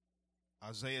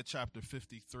Isaiah chapter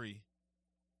 53.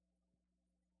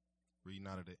 Reading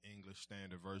out of the English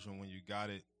Standard Version. When you got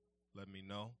it, let me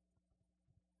know.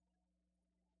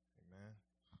 Amen.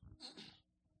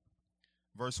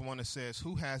 Verse 1, it says,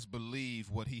 "Who has believed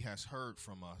what he has heard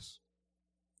from us?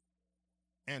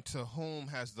 And to whom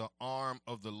has the arm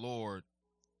of the Lord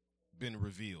been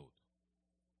revealed?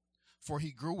 For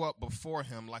he grew up before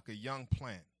him like a young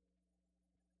plant,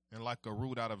 and like a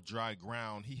root out of dry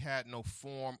ground. He had no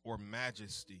form or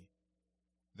majesty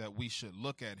that we should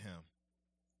look at him,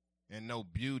 and no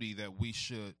beauty that we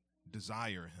should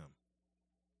desire him.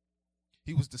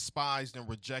 He was despised and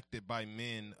rejected by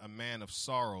men, a man of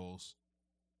sorrows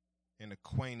and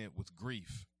acquainted with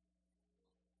grief.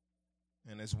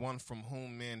 And as one from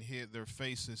whom men hid their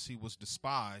faces, he was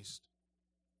despised,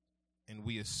 and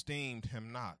we esteemed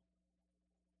him not.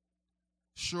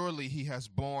 Surely he has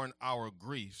borne our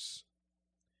griefs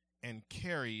and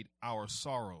carried our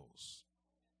sorrows.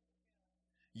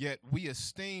 Yet we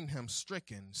esteemed him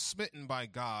stricken, smitten by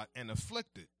God, and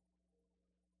afflicted.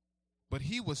 But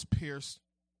he was pierced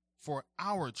for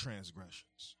our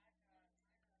transgressions.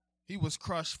 He was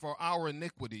crushed for our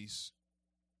iniquities,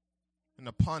 and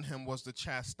upon him was the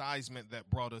chastisement that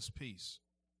brought us peace.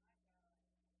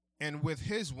 And with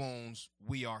his wounds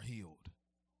we are healed.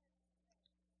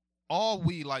 All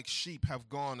we like sheep have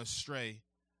gone astray,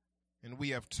 and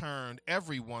we have turned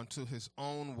everyone to his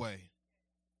own way.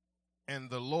 And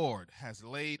the Lord has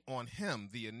laid on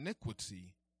him the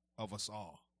iniquity of us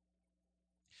all.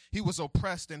 He was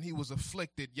oppressed and he was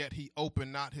afflicted, yet he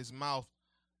opened not his mouth.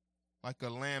 Like a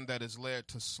lamb that is led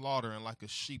to slaughter, and like a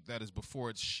sheep that is before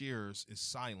its shearers is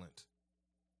silent,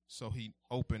 so he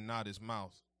opened not his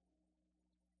mouth.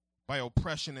 By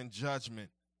oppression and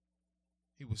judgment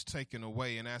he was taken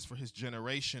away. And as for his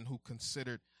generation, who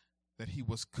considered that he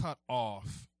was cut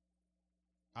off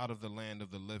out of the land of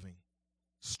the living,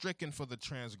 stricken for the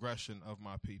transgression of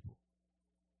my people.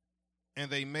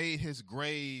 And they made his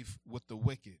grave with the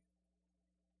wicked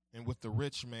and with the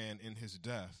rich man in his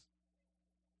death,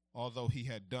 although he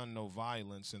had done no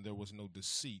violence and there was no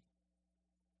deceit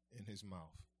in his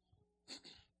mouth."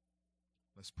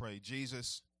 Let's pray.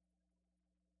 Jesus,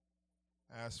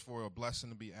 ask for a blessing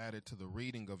to be added to the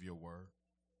reading of your word,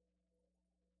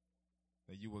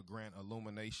 that you would grant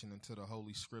illumination into the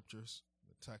Holy Scriptures,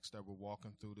 the text that we're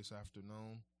walking through this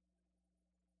afternoon.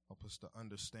 Help us to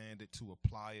understand it, to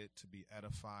apply it, to be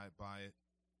edified by it,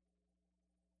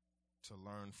 to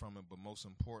learn from it, but most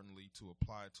importantly, to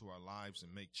apply it to our lives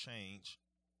and make change,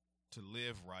 to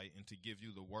live right, and to give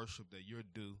you the worship that you're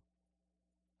due.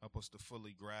 Help us to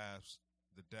fully grasp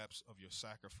the depths of your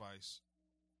sacrifice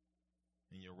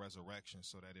and your resurrection,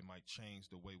 so that it might change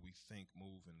the way we think,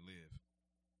 move, and live.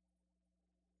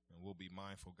 And we'll be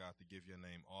mindful, God, to give your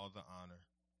name all the honor,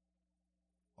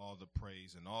 all the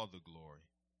praise, and all the glory.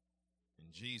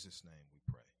 In Jesus' name we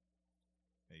pray.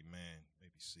 Amen. You may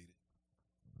be seated.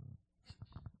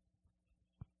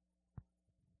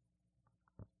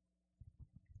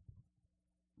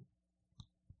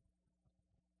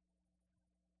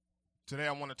 Today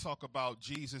I want to talk about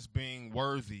Jesus being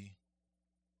worthy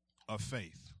of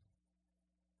faith.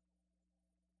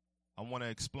 I want to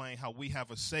explain how we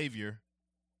have a Savior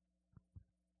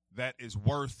that is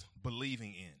worth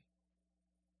believing in.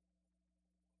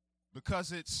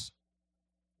 Because it's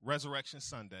Resurrection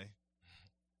Sunday,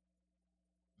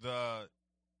 the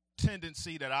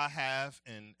tendency that I have,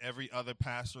 and every other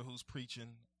pastor who's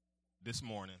preaching this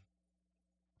morning,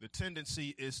 the tendency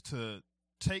is to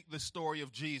take the story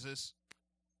of Jesus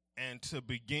and to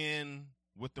begin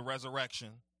with the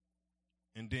resurrection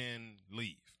and then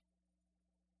leave.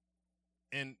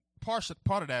 And part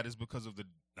of that is because of the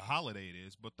holiday it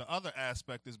is, but the other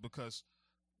aspect is because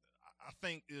I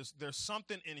think there's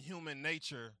something in human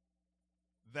nature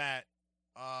that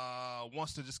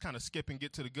wants to just kind of skip and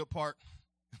get to the good part,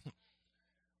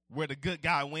 where the good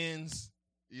guy wins,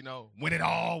 when it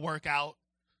all work out.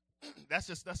 That's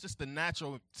just the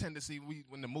natural tendency.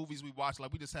 When the movies we watch,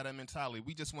 like, we just had that mentality.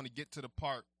 We just want to get to the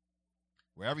part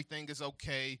where everything is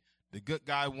okay, the good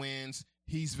guy wins,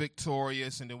 he's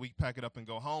victorious, and then we pack it up and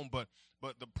go home. But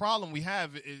the problem we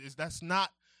have is that's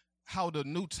not how the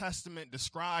New Testament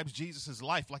describes Jesus'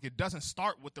 life. Like, it doesn't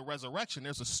start with the resurrection.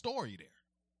 There's a story there.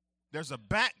 There's a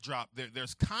backdrop.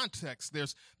 There's context.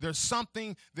 There's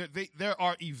something. There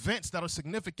are events that are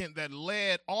significant that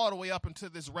led all the way up into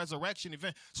this resurrection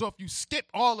event. So if you skip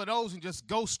all of those and just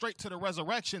go straight to the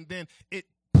resurrection, then it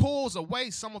pulls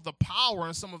away some of the power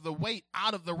and some of the weight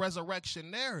out of the resurrection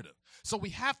narrative. So we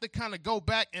have to kind of go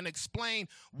back and explain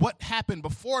what happened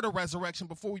before the resurrection,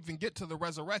 before we even get to the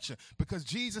resurrection, because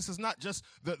Jesus is not just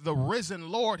the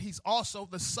risen Lord. He's also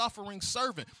the suffering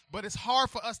servant. But it's hard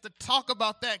for us to talk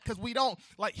about that because we don't,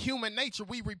 like human nature,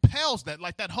 we repels that.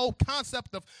 Like that whole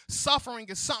concept of suffering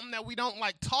is something that we don't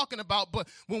like talking about. But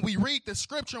when we read the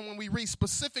scripture, and when we read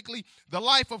specifically the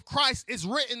life of Christ, it's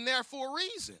written there for a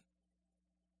reason.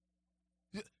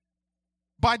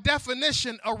 By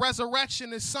definition, a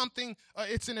resurrection is something,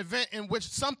 it's an event in which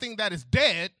something that is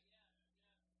dead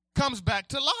comes back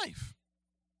to life.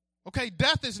 Okay,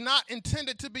 death is not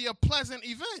intended to be a pleasant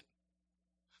event.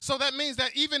 So that means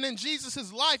that even in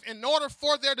Jesus' life, in order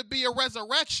for there to be a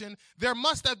resurrection, there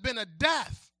must have been a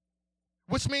death,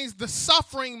 which means the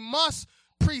suffering must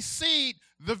precede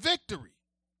the victory.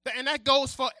 And that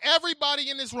goes for everybody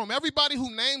in this room, everybody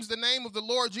who names the name of the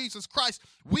Lord Jesus Christ.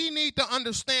 We need to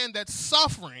understand that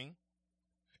suffering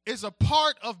is a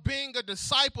part of being a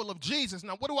disciple of Jesus.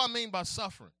 Now, what do I mean by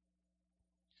suffering?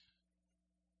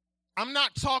 I'm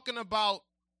not talking about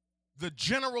the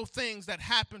general things that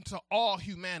happen to all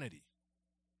humanity.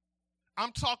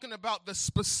 I'm talking about the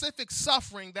specific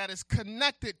suffering that is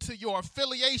connected to your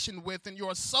affiliation with and your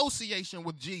association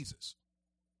with Jesus.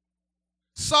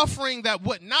 Suffering that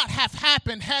would not have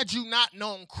happened had you not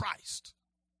known Christ.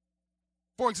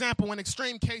 For example, in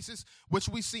extreme cases, which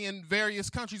we see in various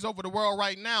countries over the world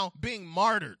right now, being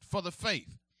martyred for the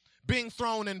faith, being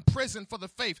thrown in prison for the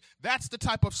faith. That's the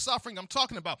type of suffering I'm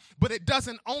talking about. But it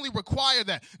doesn't only require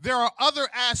that. There are other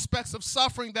aspects of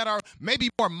suffering that are maybe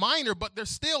more minor, but they're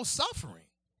still suffering.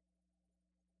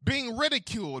 Being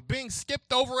ridiculed, being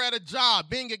skipped over at a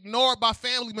job, being ignored by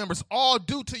family members, all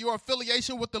due to your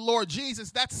affiliation with the Lord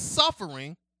Jesus. That's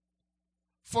suffering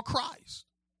for Christ.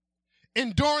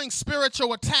 Enduring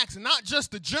spiritual attacks, not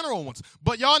just the general ones,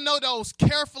 but y'all know those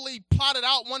carefully plotted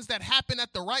out ones that happen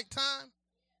at the right time?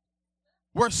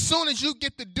 Where as soon as you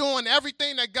get to doing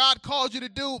everything that God called you to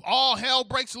do, all hell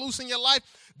breaks loose in your life.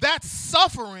 That's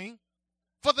suffering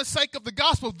for the sake of the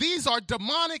gospel. These are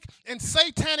demonic and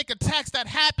satanic attacks that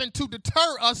happen to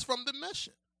deter us from the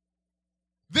mission.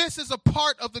 This is a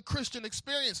part of the Christian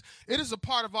experience. It is a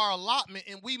part of our allotment,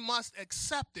 and we must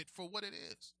accept it for what it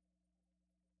is.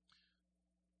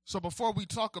 So before we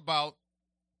talk about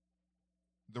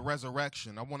the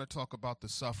resurrection, I want to talk about the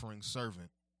suffering servant.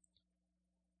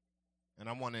 And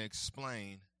I want to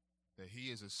explain that he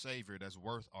is a Savior that's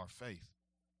worth our faith,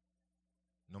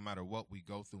 no matter what we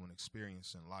go through and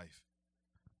experience in life.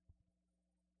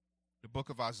 The book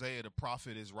of Isaiah, the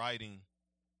prophet, is writing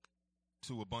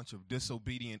to a bunch of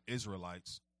disobedient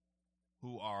Israelites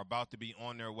who are about to be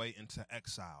on their way into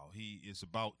exile. He is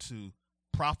about to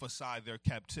prophesy their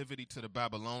captivity to the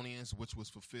Babylonians, which was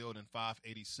fulfilled in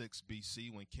 586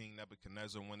 BC when King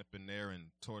Nebuchadnezzar went up in there and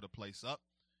tore the place up.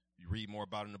 You read more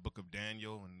about it in the book of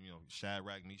Daniel, and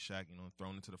Shadrach, Meshach,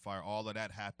 thrown into the fire. All of that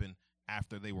happened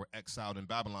after they were exiled in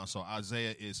Babylon. So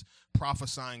Isaiah is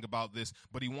prophesying about this,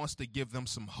 but he wants to give them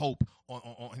some hope,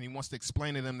 and he wants to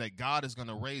explain to them that God is going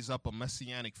to raise up a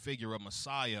messianic figure, a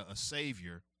Messiah, a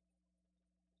Savior,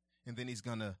 and then he's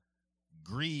going to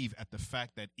grieve at the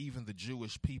fact that even the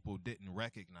Jewish people didn't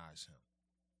recognize him.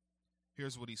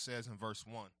 Here's what he says in verse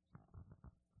 1.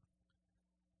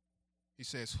 He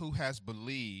says, "Who has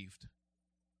believed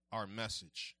our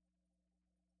message?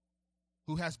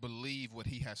 Who has believed what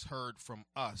he has heard from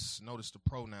us?" Notice the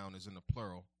pronoun is in the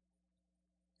plural.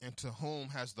 "And to whom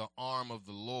has the arm of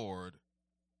the Lord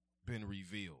been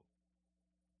revealed?"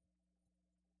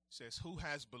 It says, who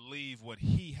has believed what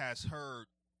he has heard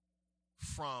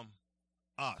from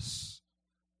us?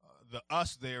 The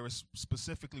us there is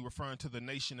specifically referring to the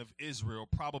nation of Israel,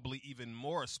 probably even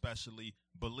more especially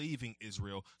believing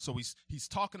Israel. So he's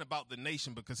talking about the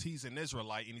nation because he's an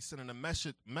Israelite, and he's sending a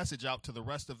message out to the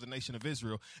rest of the nation of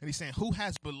Israel. And he's saying, who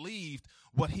has believed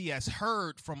what he has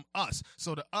heard from us?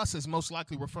 So the us is most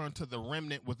likely referring to the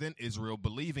remnant within Israel,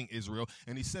 believing Israel.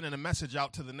 And he's sending a message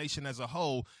out to the nation as a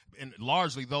whole, and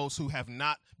largely those who have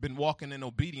not been walking in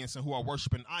obedience and who are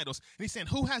worshiping idols. And he's saying,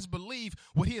 who has believed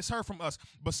what he has heard from us?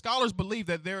 But scholars believe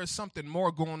that there is something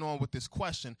more going on with this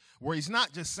question, where he's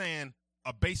not just saying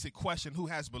a basic question, who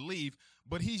has believed,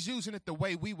 but he's using it the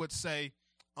way we would say,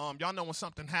 y'all know when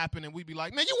something happened and we'd be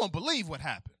like, man, you won't believe what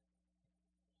happened.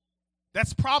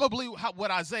 That's probably what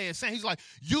Isaiah is saying. He's like,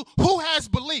 who has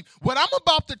believed? What I'm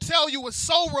about to tell you is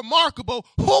so remarkable.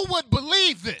 Who would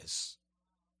believe this?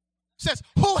 It says,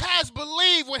 who has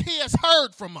believed what he has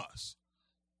heard from us?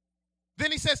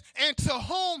 Then he says, and to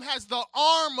whom has the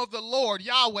arm of the Lord,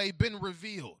 Yahweh, been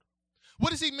revealed? What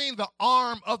does he mean, the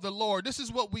arm of the Lord? This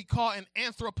is what we call an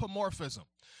anthropomorphism.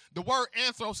 The word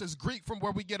anthros is Greek, from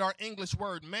where we get our English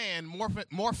word man.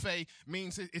 Morphe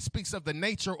means it speaks of the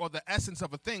nature or the essence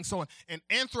of a thing. So an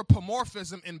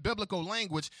anthropomorphism in biblical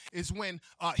language is when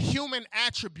human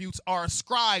attributes are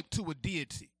ascribed to a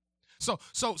deity. So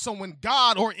when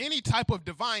God or any type of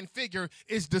divine figure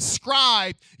is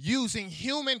described using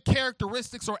human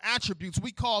characteristics or attributes,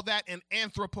 we call that an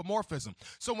anthropomorphism.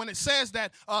 So when it says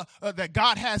that that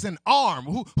God has an arm,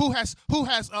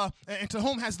 and to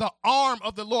whom has the arm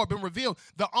of the Lord been revealed,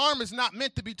 the arm is not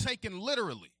meant to be taken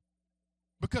literally.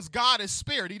 Because God is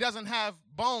spirit. He doesn't have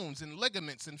bones and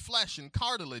ligaments and flesh and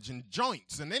cartilage and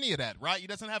joints and any of that, right? He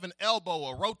doesn't have an elbow,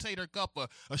 a rotator cuff,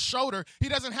 a shoulder. He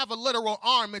doesn't have a literal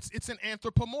arm. It's an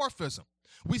anthropomorphism.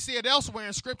 We see it elsewhere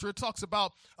in Scripture. It talks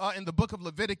about in the book of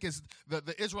Leviticus,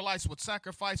 the Israelites would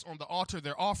sacrifice on the altar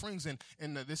their offerings, and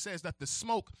it says that the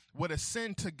smoke would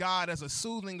ascend to God as a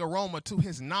soothing aroma to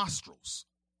his nostrils.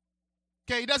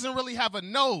 Okay, he doesn't really have a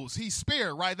nose. He's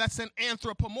spirit, right? That's an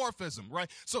anthropomorphism, right?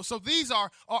 So these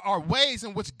are ways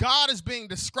in which God is being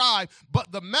described,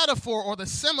 but the metaphor or the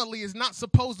simile is not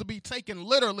supposed to be taken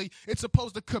literally. It's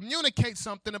supposed to communicate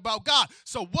something about God.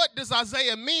 So what does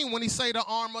Isaiah mean when he say the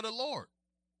arm of the Lord?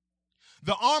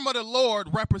 The arm of the Lord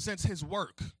represents his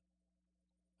work.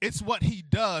 It's what he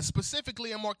does,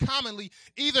 specifically and more commonly,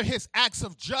 either his acts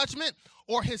of judgment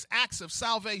or his acts of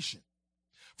salvation.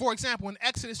 For example, in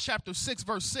Exodus chapter 6,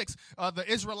 verse 6, the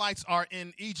Israelites are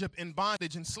in Egypt in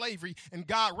bondage and slavery, and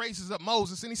God raises up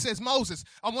Moses, and he says, Moses,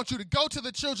 I want you to go to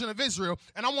the children of Israel,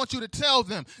 and I want you to tell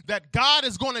them that God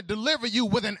is going to deliver you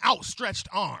with an outstretched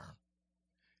arm.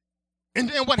 And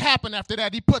then what happened after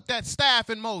that? He put that staff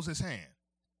in Moses' hand.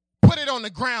 Put it on the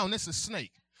ground, it's a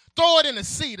snake. Throw it in the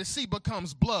sea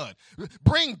becomes blood.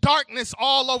 Bring darkness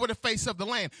all over the face of the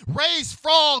land. Raise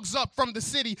frogs up from the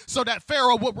city so that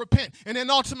Pharaoh would repent. And then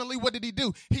ultimately, what did he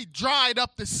do? He dried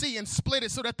up the sea and split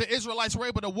it so that the Israelites were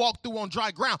able to walk through on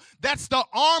dry ground. That's the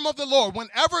arm of the Lord.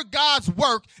 Whenever God's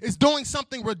work is doing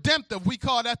something redemptive, we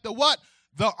call that the what?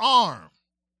 The arm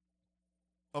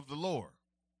of the Lord,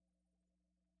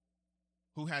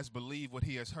 who has believed what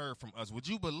he has heard from us. Would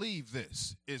you believe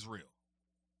this, Israel?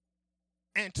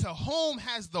 And to whom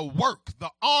has the work,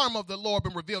 the arm of the Lord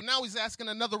been revealed? Now he's asking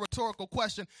another rhetorical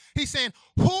question. He's saying,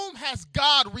 whom has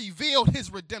God revealed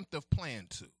his redemptive plan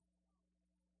to?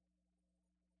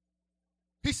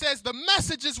 He says the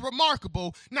message is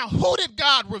remarkable. Now, who did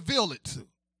God reveal it to?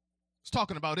 He's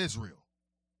talking about Israel.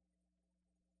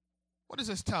 What does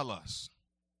this tell us?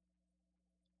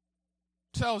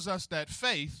 It tells us that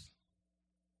faith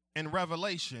and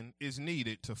revelation is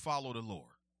needed to follow the Lord.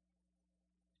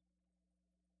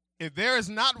 If there is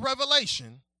not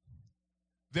revelation,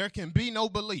 there can be no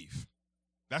belief.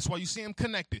 That's why you see them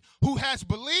connected. Who has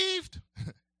believed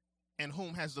and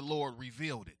whom has the Lord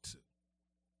revealed it to?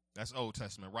 That's Old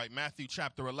Testament, right? Matthew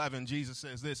chapter 11, Jesus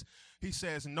says this. He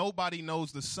says, nobody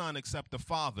knows the Son except the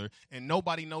Father, and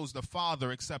nobody knows the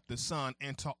Father except the Son,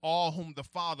 and to all whom the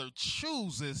Father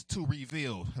chooses to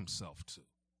reveal himself to.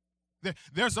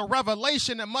 There's a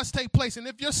revelation that must take place. And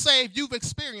if you're saved, you've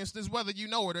experienced this, whether you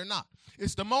know it or not.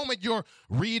 It's the moment you're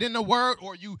reading the word,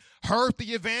 or you heard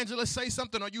the evangelist say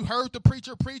something, or you heard the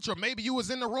preacher preach, or maybe you was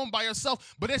in the room by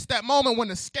yourself. But it's that moment when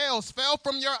the scales fell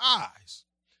from your eyes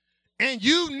and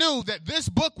you knew that this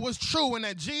book was true and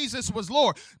that Jesus was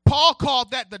Lord. Paul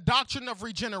called that the doctrine of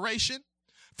regeneration.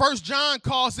 1 John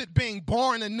calls it being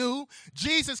born anew.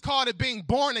 Jesus called it being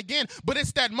born again. But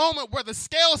it's that moment where the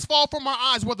scales fall from our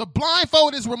eyes, where the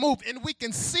blindfold is removed, and we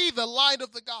can see the light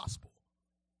of the gospel.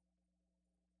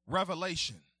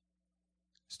 Revelation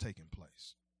is taking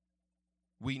place.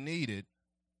 We need it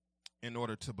in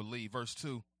order to believe. Verse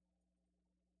 2,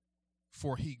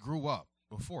 for he grew up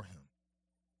before him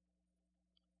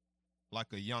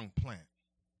like a young plant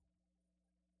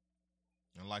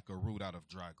and like a root out of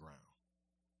dry ground.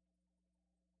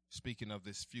 Speaking of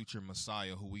this future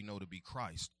Messiah who we know to be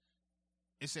Christ,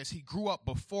 it says he grew up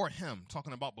before him,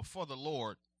 talking about before the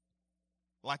Lord,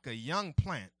 like a young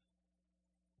plant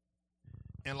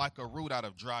and like a root out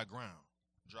of dry ground.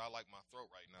 Dry like my throat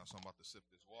right now, so I'm about to sip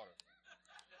this water.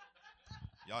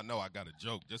 Y'all know I got a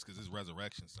joke. Just because it's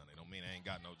Resurrection Sunday don't mean I ain't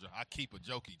got no joke. I keep a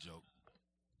jokey joke.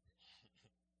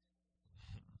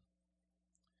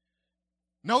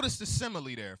 Notice the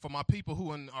simile there for my people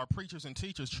who are preachers and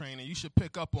teachers training. You should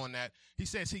pick up on that. He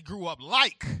says he grew up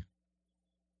like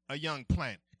a young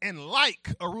plant and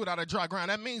like a root out of dry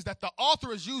ground. That means that the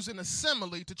author is using a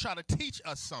simile to try to teach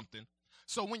us something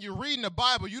So when you're reading the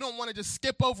Bible, you don't want to just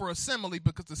skip over a simile,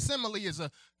 because the simile is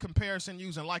a comparison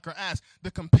using like or as.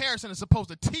 The comparison is supposed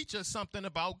to teach us something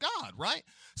about God, right?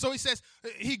 So he says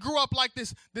he grew up like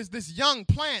this young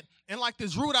plant and like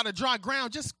this root out of dry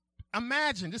ground. Just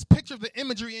imagine, just picture the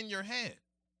imagery in your head.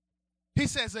 He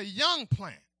says a young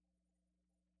plant.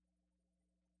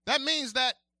 That means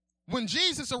that when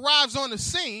Jesus arrives on the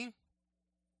scene,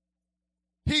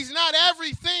 he's not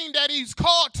everything that he's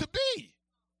called to be.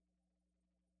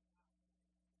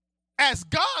 As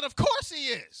God, of course he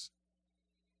is.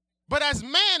 But as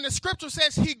man, the scripture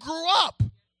says he grew up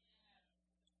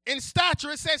in stature.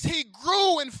 It says he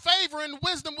grew in favor and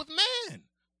wisdom with man.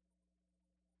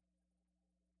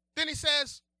 Then he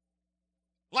says,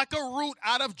 like a root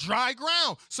out of dry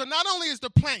ground. So not only is the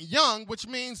plant young, which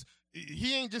means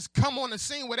he ain't just come on the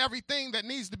scene with everything that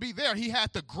needs to be there. He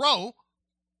had to grow.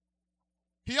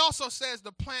 He also says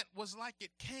the plant was like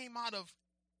it came out of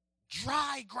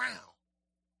dry ground.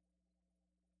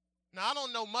 Now, I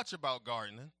don't know much about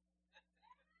gardening,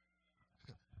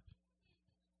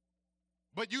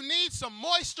 but you need some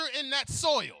moisture in that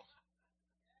soil.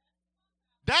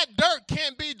 That dirt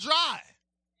can't be dry.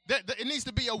 It needs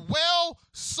to be a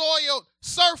well-soiled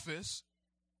surface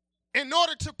in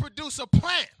order to produce a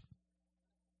plant.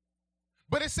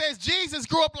 But it says Jesus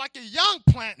grew up like a young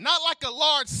plant, not like a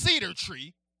large cedar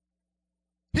tree.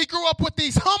 He grew up with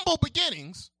these humble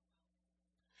beginnings.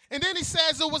 And then he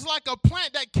says it was like a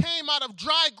plant that came out of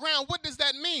dry ground. What does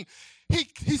that mean?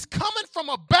 He's coming from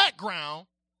a background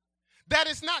that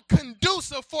is not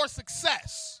conducive for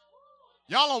success.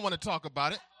 Y'all don't want to talk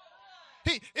about it.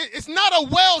 It's not a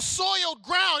well-soiled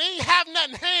ground. He ain't have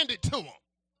nothing handed to him.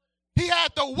 He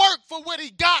had to work for what he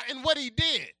got and what he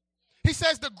did. He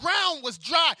says the ground was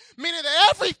dry, meaning that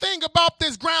everything about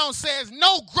this ground says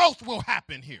no growth will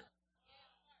happen here.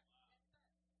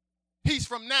 He's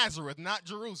from Nazareth, not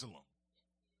Jerusalem.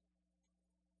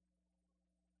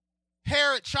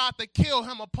 Herod tried to kill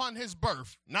him upon his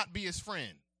birth, not be his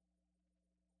friend.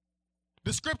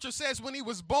 The scripture says when he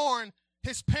was born,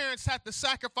 his parents had to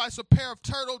sacrifice a pair of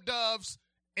turtle doves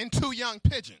and 2 young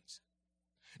pigeons.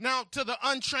 Now, to the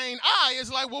untrained eye,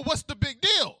 it's like, well, what's the big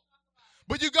deal?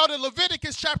 But you go to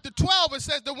Leviticus chapter 12, it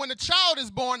says that when a child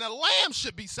is born, a lamb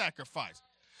should be sacrificed.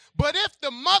 But if the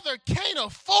mother can't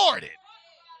afford it,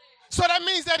 so that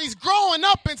means that he's growing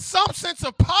up in some sense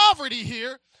of poverty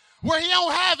here, where he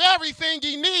don't have everything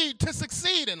he needs to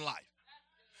succeed in life.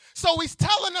 So he's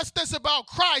telling us this about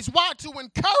Christ. Why? To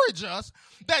encourage us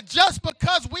that just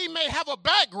because we may have a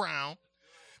background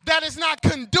that is not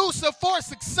conducive for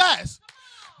success,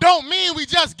 don't mean we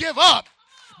just give up.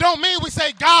 Don't mean we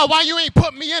say, God, why you ain't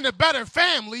put me in a better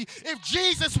family? If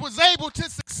Jesus was able to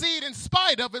succeed in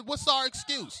spite of it, what's our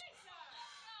excuse?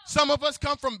 Some of us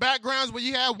come from backgrounds where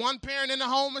you had 1 parent in the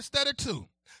home instead of 2.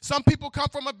 Some people come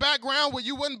from a background where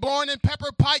you weren't born in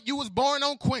Pepper Pike, you was born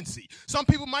on Quincy. Some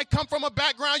people might come from a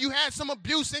background you had some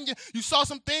abuse in you. You saw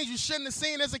some things you shouldn't have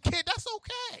seen as a kid. That's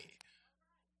okay.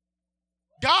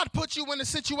 God put you in a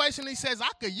situation, he says, I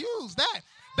could use that.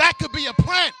 That could be a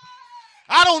plant.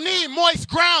 I don't need moist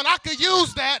ground. I could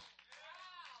use that.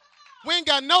 We ain't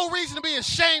got no reason to be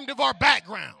ashamed of our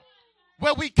background,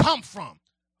 where we come from.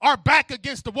 Our back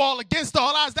against the wall, against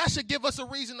all odds. That should give us a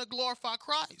reason to glorify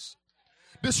Christ.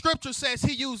 The scripture says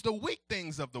he used the weak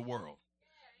things of the world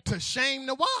to shame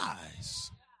the wise.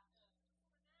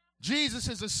 Jesus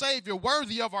is a Savior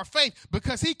worthy of our faith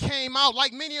because he came out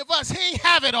like many of us. He ain't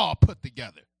have it all put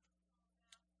together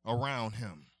around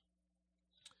him.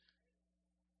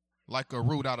 Like a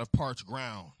root out of parched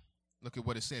ground. Look at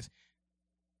what it says.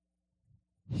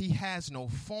 He has no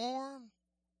form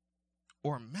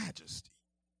or majesty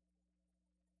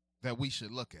that we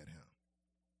should look at him,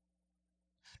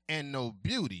 and no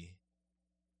beauty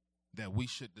that we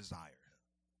should desire him.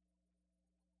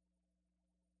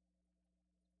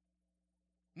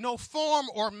 No form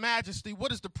or majesty. What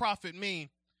does the prophet mean?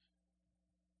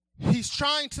 He's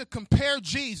trying to compare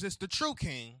Jesus, the true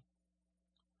king,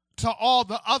 to all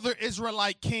the other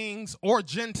Israelite kings or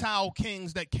Gentile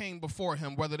kings that came before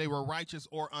him, whether they were righteous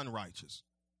or unrighteous.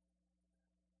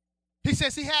 He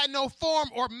says he had no form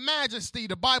or majesty.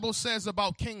 The Bible says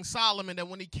about King Solomon that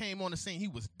when he came on the scene, he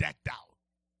was decked out.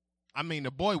 I mean, the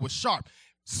boy was sharp.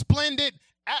 Splendid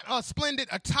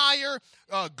attire,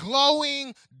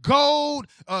 glowing gold,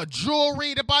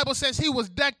 jewelry. The Bible says he was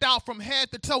decked out from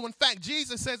head to toe. In fact,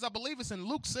 Jesus says, I believe it's in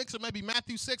Luke 6 or maybe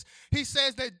Matthew 6, he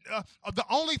says that the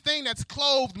only thing that's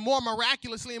clothed more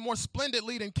miraculously and more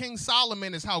splendidly than King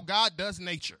Solomon is how God does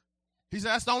nature. He said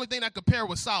that's the only thing that compared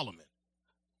with Solomon.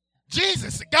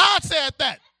 Jesus, God said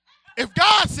that. If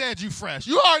God said you fresh,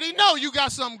 you already know you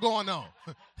got something going on.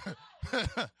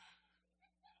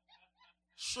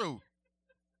 Shoot.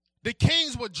 The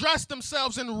kings would dress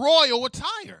themselves in royal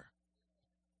attire.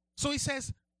 So he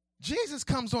says, Jesus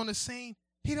comes on the scene.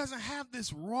 He doesn't have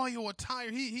this royal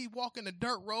attire. He walk in the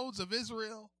dirt roads of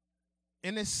Israel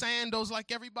in his sandals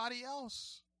like everybody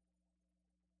else.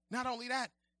 Not only that,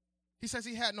 he says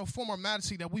he had no form or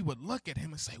majesty that we would look at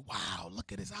him and say, wow,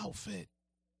 look at his outfit.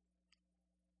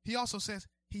 He also says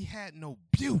he had no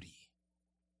beauty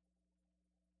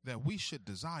that we should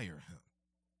desire him.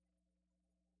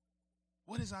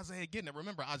 What is Isaiah getting at?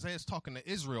 Remember, Isaiah's talking to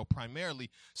Israel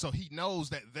primarily, so he knows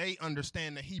that they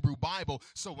understand the Hebrew Bible.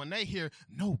 So when they hear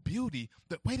no beauty,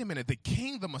 wait a minute, the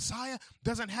king, the Messiah,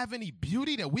 doesn't have any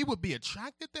beauty that we would be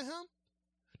attracted to him?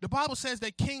 The Bible says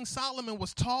that King Solomon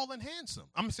was tall and handsome.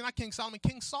 I'm saying not King Solomon,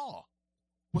 King Saul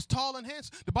was tall and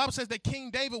handsome. The Bible says that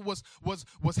King David was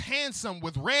handsome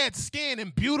with red skin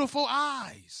and beautiful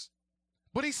eyes.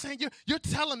 But he's saying, you're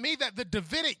telling me that the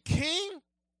Davidic king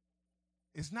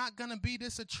is not going to be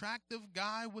this attractive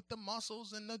guy with the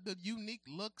muscles and the unique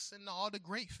looks and all the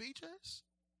great features?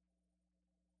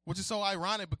 Which is so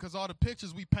ironic because all the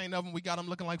pictures we paint of him, we got him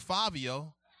looking like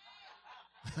Fabio.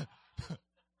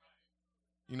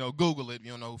 You know, Google it.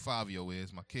 You don't know who Fabio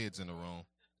is. My kid's in the room.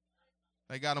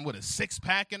 They got him with a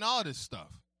six-pack and all this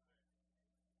stuff.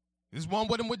 There's one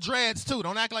with him with dreads, too.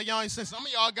 Don't act like y'all ain't seen. Some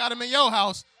of y'all got him in your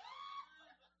house.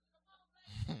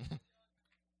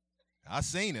 I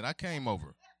seen it. I came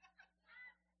over.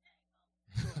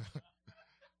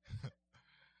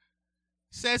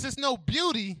 Says there's no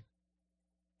beauty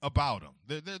about him.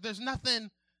 There's nothing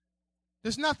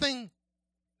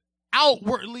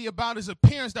outwardly about his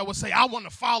appearance that would say, I want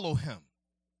to follow him.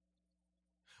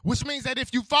 Which means that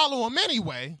if you follow him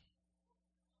anyway,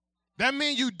 that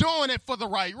means you're doing it for the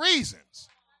right reasons.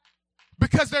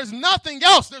 Because there's nothing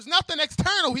else. There's nothing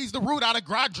external. He's the root out of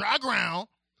dry ground.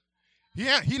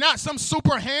 Yeah, he's not some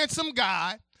super handsome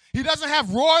guy. He doesn't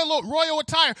have royal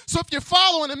attire. So if you're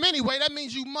following him anyway, that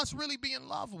means you must really be in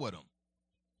love with him.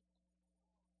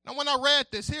 Now, when I read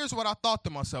this, here's what I thought to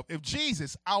myself. If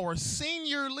Jesus, our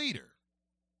senior leader,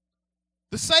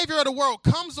 the Savior of the world,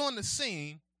 comes on the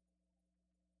scene,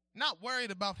 not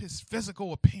worried about his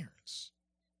physical appearance,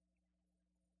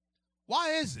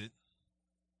 why is it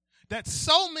that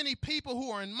so many people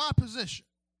who are in my position,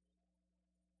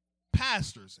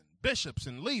 pastors and bishops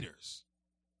and leaders,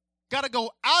 got to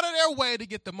go out of their way to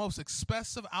get the most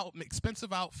expensive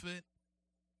outfit?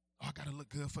 Oh, I got to look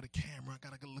good for the camera. I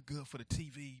got to look good for the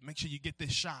TV. Make sure you get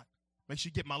this shot. Make sure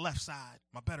you get my left side,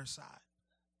 my better side.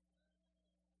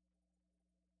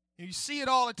 And you see it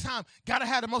all the time. Got to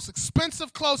have the most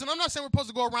expensive clothes. And I'm not saying we're supposed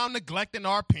to go around neglecting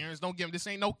our appearance. This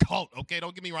ain't no cult, okay?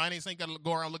 Don't get me right. I ain't got to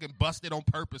go around looking busted on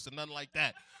purpose or nothing like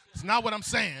that. It's not what I'm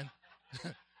saying.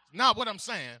 Not what I'm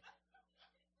saying.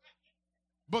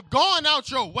 But going out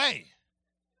your way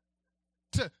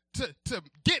to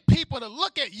get people to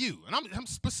look at you, and I'm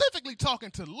specifically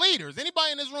talking to leaders.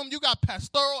 Anybody in this room, you got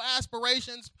pastoral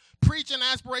aspirations, preaching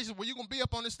aspirations where you're going to be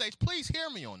up on the stage, please hear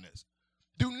me on this.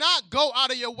 Do not go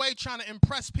out of your way trying to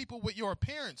impress people with your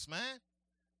appearance, man.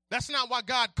 That's not why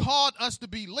God called us to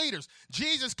be leaders.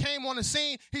 Jesus came on the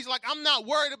scene. He's like, I'm not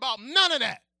worried about none of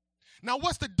that. Now,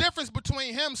 what's the difference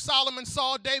between him, Solomon,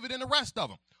 Saul, David, and the rest of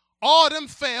them? All of them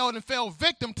failed and fell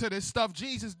victim to this stuff.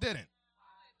 Jesus didn't.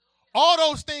 All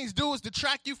those things do is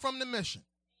detract you from the mission.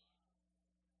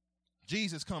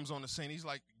 Jesus comes on the scene. He's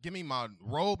like, give me my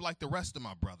robe like the rest of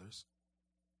my brothers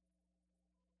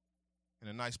and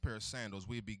a nice pair of sandals.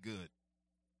 We'd be good.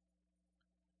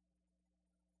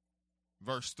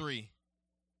 Verse 3,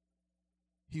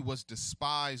 he was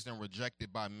despised and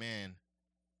rejected by men,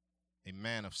 a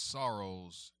man of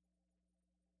sorrows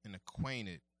and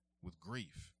acquainted with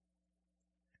grief.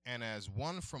 And as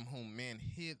one from whom men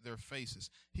hid their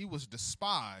faces, he was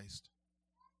despised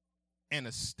and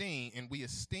esteemed, and we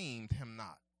esteemed him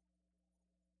not.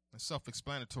 It's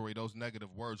self-explanatory, those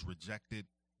negative words, rejected,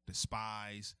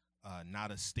 despised, not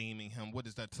esteeming him. What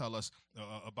does that tell us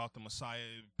about the Messiah?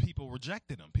 People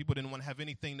rejected him. People didn't want to have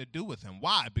anything to do with him.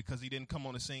 Why? Because he didn't come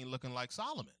on the scene looking like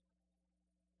Solomon.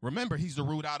 Remember, he's the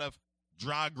root out of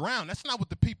dry ground. That's not what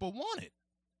the people wanted.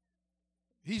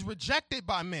 He's rejected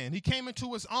by men. He came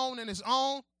into his own, and his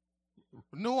own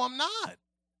knew him not.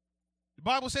 The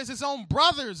Bible says his own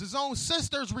brothers, his own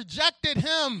sisters rejected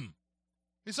him.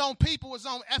 His own people, his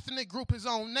own ethnic group, his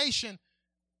own nation.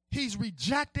 He's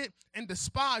rejected and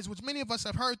despised, which many of us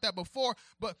have heard that before.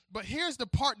 But here's the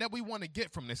part that we want to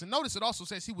get from this. And notice it also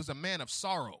says he was a man of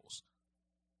sorrows.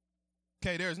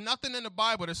 Okay, there's nothing in the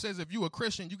Bible that says if you're a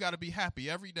Christian, you got to be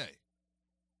happy every day.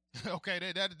 Okay,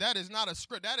 that is not a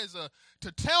script. That is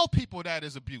to tell people that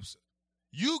is abusive.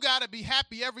 You got to be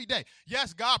happy every day.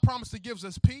 Yes, God promised to give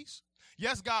us peace.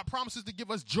 Yes, God promises to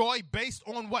give us joy based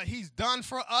on what he's done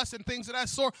for us and things of that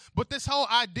sort. But this whole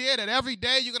idea that every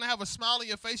day you're going to have a smile on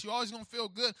your face, you're always going to feel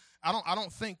good, I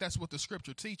don't think that's what the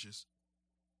scripture teaches.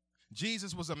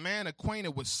 Jesus was a man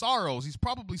acquainted with sorrows. He's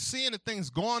probably seeing the things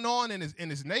going on in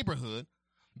his neighborhood,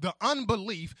 the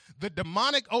unbelief, the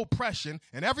demonic oppression,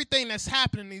 and everything that's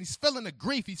happening. And he's feeling the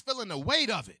grief. He's feeling the weight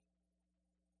of it.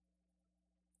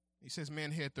 He says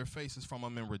men hid their faces from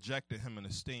him and rejected him and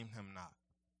esteemed him not.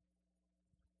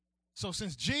 So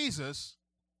since Jesus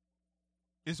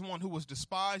is one who was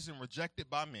despised and rejected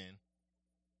by men,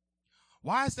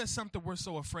 why is that something we're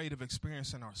so afraid of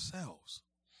experiencing ourselves?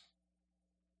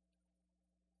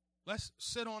 Let's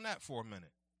sit on that for a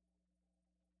minute.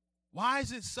 Why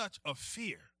is it such a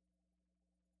fear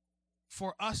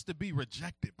for us to be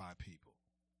rejected by people?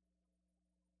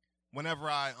 Whenever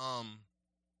I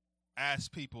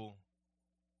ask people,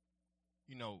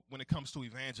 when it comes to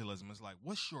evangelism, it's like,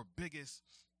 what's your biggest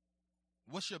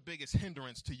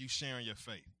hindrance to you sharing your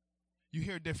faith? You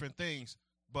hear different things,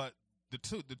 but the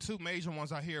two major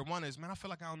ones I hear, one is, man, I feel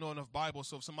like I don't know enough Bible,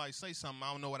 so if somebody say something,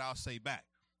 I don't know what I'll say back.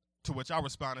 To which I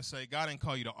respond and say, God didn't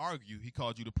call you to argue. He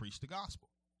called you to preach the gospel.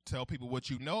 Tell people what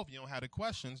you know. If you don't have the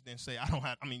questions, then say, you don't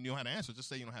have the answers. Just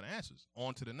say you don't have the answers.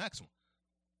 On to the next one.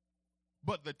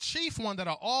 But the chief one that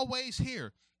I always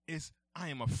hear is, I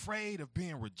am afraid of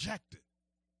being rejected.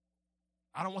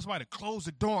 I don't want somebody to close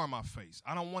the door in my face.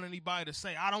 I don't want anybody to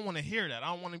say, I don't want to hear that. I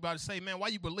don't want anybody to say, man, why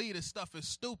you believe this stuff is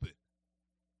stupid?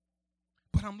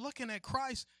 But I'm looking at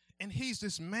Christ, and he's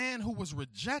this man who was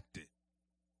rejected.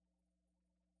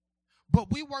 But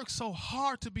we work so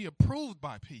hard to be approved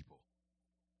by people.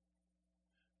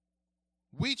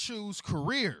 We choose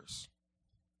careers.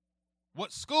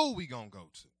 What school we gonna go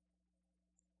to?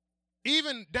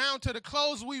 Even down to the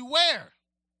clothes we wear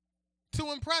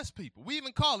to impress people. We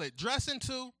even call it dressing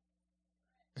to.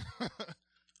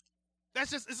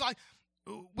 It's like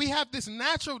we have this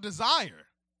natural desire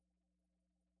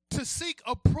to seek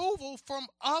approval from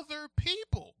other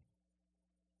people.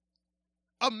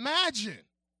 Imagine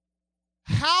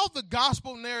how the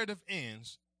gospel narrative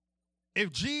ends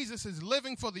if Jesus is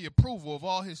living for the approval of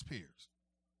all his peers.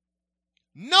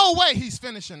 No way he's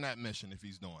finishing that mission if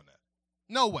he's doing that.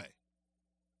 No way.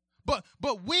 But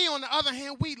we, on the other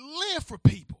hand, we live for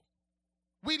people.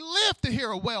 We live to hear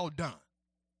a well done.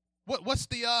 What's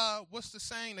the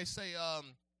saying? They say if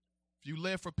you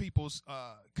live for people's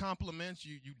compliments,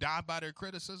 you die by their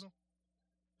criticism.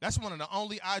 That's one of the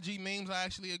only IG memes I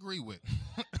actually agree with.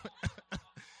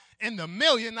 In the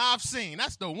million I've seen,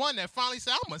 that's the one that finally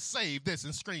said, I'm going to save this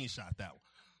and screenshot that one.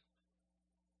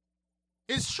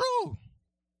 It's true.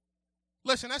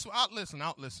 Listen, that's what listen.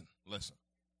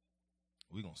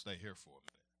 We're going to stay here for a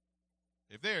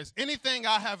minute. If there's anything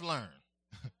I have learned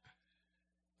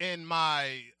in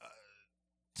my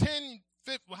 15,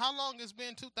 how long it's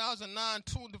been, 2009,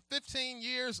 15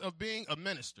 years of being a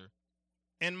minister,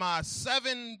 and my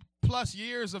 7+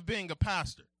 years of being a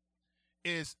pastor,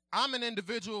 is I'm an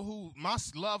individual who, my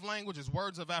love language is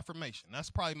words of affirmation. That's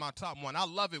probably my top one. I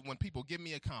love it when people give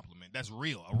me a compliment. That's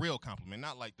real, a real compliment,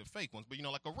 not like the fake ones, but,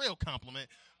 like a real compliment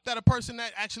that a person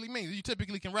that actually means. You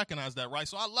typically can recognize that, right?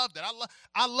 So I love that.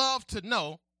 I love to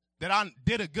know that I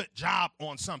did a good job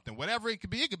on something, whatever it could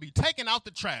be. It could be taking out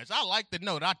the trash. I like to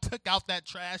know that I took out that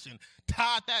trash and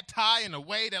tied that tie in a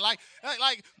way that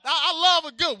I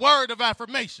love a good word of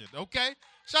affirmation, okay?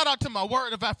 Shout out to my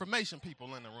word of affirmation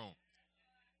people in the room.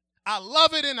 I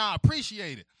love it and I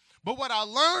appreciate it. But what I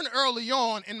learned early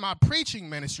on in my preaching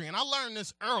ministry, and I learned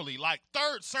this early, like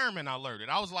third sermon I learned it.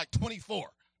 I was like 24,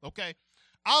 okay?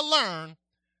 I learned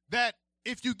that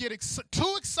if you get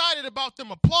too excited about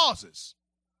them applauses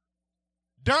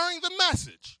during the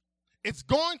message, it's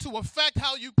going to affect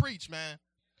how you preach, man.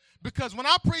 Because when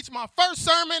I preached my first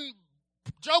sermon,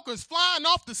 jokers flying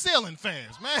off the ceiling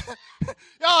fans, man.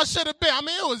 Y'all should have been.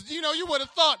 It was,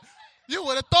 you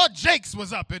would have thought Jake's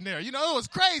was up in there. It was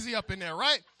crazy up in there,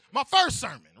 right? My first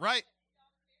sermon, right?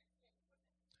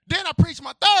 Then I preached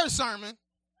my third sermon.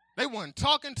 They wasn't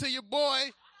talking to your boy.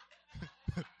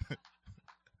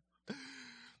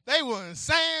 They wasn't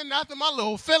saying nothing. My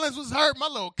little feelings was hurt. My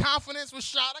little confidence was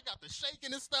shot. I got the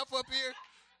shaking and stuff up here.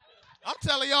 I'm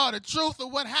telling y'all the truth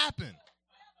of what happened.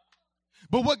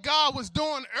 But what God was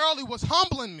doing early was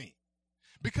humbling me.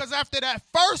 Because after that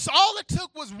first, all it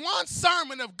took was one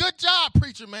sermon of good job,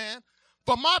 preacher man,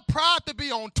 for my pride to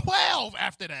be on 12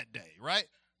 after that day, right?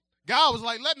 God was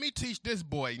like, let me teach this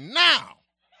boy now.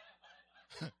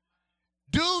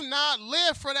 Do not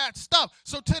live for that stuff.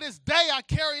 So to this day, I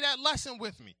carry that lesson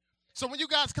with me. So when you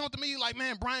guys come to me, like,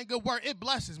 man, Brian, good work, it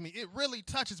blesses me. It really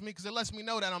touches me because it lets me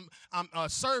know that I'm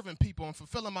serving people and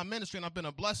fulfilling my ministry, and I've been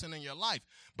a blessing in your life.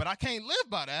 But I can't live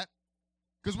by that,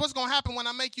 because what's going to happen when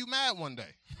I make you mad one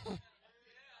day?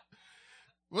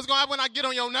 What's going to happen when I get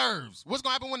on your nerves? What's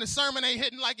going to happen when the sermon ain't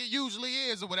hitting like it usually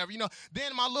is or whatever?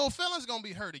 Then my little feelings going to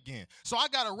be hurt again. So I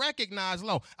got to recognize,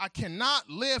 I cannot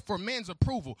live for men's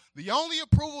approval. The only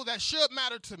approval that should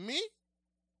matter to me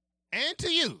and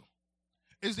to you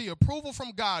is the approval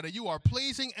from God that you are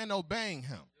pleasing and obeying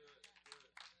him.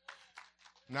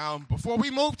 Now, before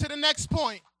we move to the next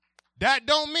point, that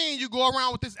don't mean you go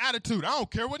around with this attitude. I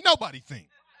don't care what nobody think.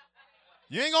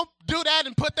 You ain't going to do that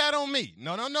and put that on me.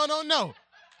 No.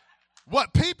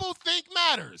 What people think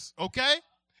matters, okay?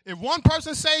 If one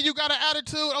person say you got an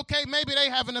attitude, okay, maybe they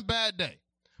having a bad day.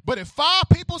 But if 5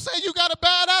 people say you got a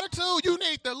bad attitude, you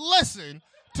need to listen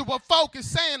to what folk is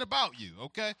saying about you,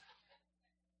 okay?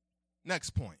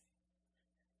 Next point.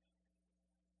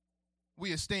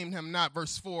 We esteemed him not,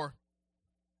 verse 4.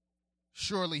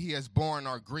 Surely he has borne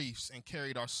our griefs and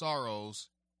carried our sorrows,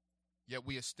 yet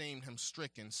we esteemed him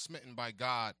stricken, smitten by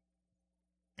God,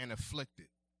 and afflicted.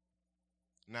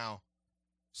 Now,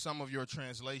 some of your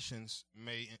translations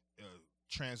may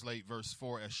translate verse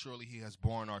 4 as surely he has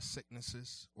borne our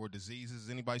sicknesses or diseases.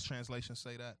 Anybody's translation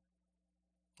say that?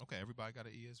 Okay, everybody got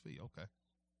an ESV. Okay.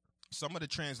 Some of the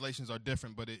translations are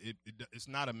different, but it's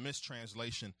not a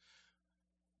mistranslation.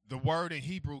 The word in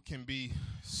Hebrew can be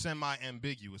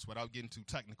semi-ambiguous without getting too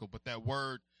technical, but that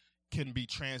word can be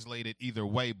translated either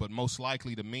way, but most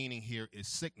likely the meaning here is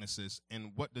sicknesses.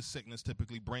 And what does sickness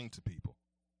typically bring to people?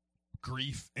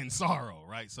 Grief and sorrow,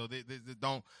 right? So they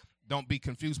don't be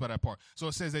confused by that part. So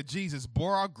it says that Jesus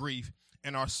bore our grief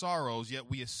and our sorrows, yet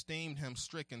we esteemed him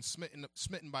stricken,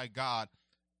 smitten by God,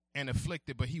 and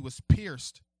afflicted, but he was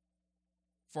pierced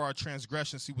for our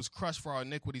transgressions. He was crushed for our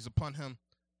iniquities. Upon him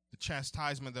the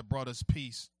chastisement that brought us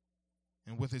peace,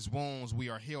 and with his wounds we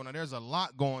are healed. Now there's a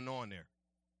lot going on there.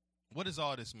 What does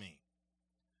all this mean?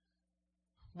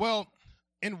 Well,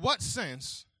 in what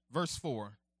sense, verse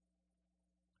 4,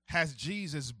 has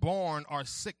Jesus borne our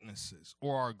sicknesses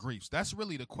or our griefs? That's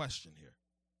really the question here.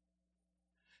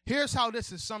 Here's how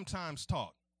this is sometimes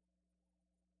taught.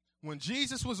 When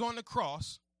Jesus was on the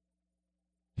cross,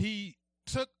 he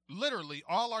took literally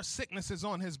all our sicknesses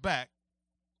on his back.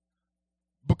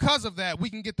 Because of that, we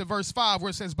can get to verse 5 where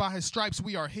it says, by his stripes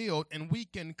we are healed, and we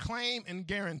can claim and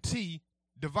guarantee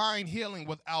divine healing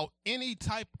without any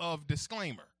type of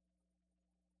disclaimer.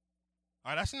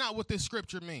 All right, that's not what this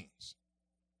scripture means.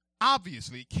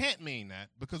 Obviously, it can't mean that,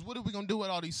 because what are we going to do with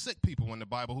all these sick people in the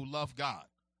Bible who love God?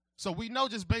 So we know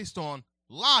just based on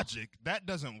logic, that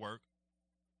doesn't work.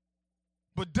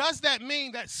 But does that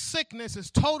mean that sickness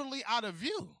is totally out of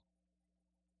view?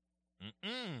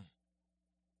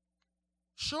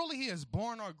 Surely he has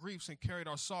borne our griefs and carried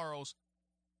our sorrows.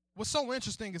 What's so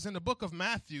interesting is in the book of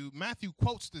Matthew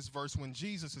quotes this verse when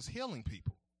Jesus is healing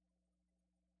people.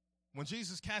 When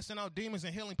Jesus is casting out demons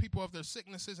and healing people of their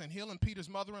sicknesses and healing Peter's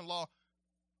mother-in-law,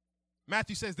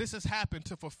 Matthew says this has happened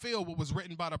to fulfill what was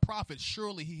written by the prophet.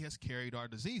 Surely he has carried our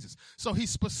diseases. So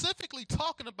he's specifically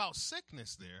talking about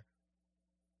sickness there.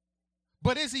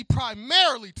 But is he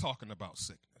primarily talking about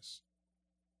sickness?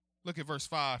 Look at verse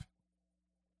 5.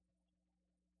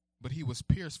 But he was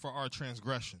pierced for our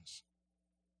transgressions.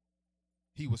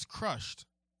 He was crushed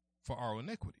for our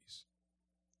iniquities.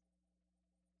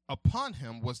 Upon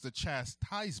him was the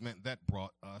chastisement that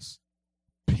brought us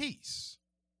peace.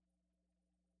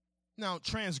 Now,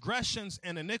 transgressions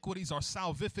and iniquities are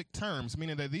salvific terms,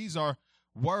 meaning that these are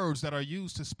words that are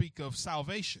used to speak of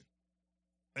salvation.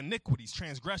 Iniquities,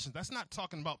 transgressions, that's not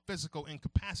talking about physical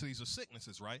incapacities or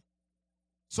sicknesses, right?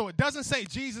 So it doesn't say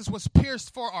Jesus was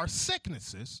pierced for our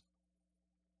sicknesses.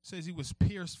 It says he was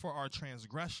pierced for our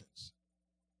transgressions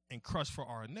and crushed for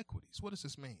our iniquities. What does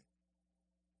this mean?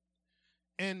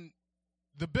 In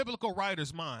the biblical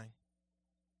writer's mind,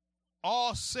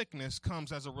 all sickness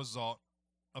comes as a result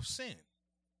of sin.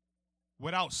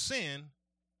 Without sin,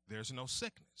 there's no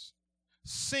sickness.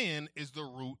 Sin is the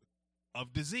root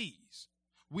of disease.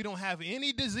 We don't have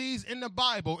any disease in the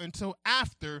Bible until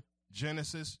after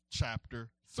Genesis chapter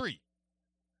 3.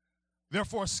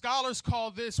 Therefore, scholars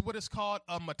call this what is called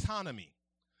a metonymy.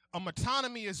 A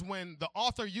metonymy is when the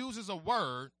author uses a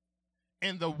word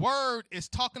and the word is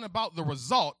talking about the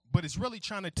result, but it's really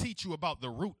trying to teach you about the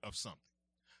root of something.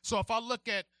 So if I look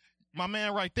at my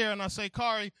man right there and I say,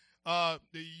 Kari,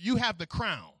 you have the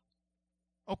crown.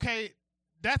 Okay,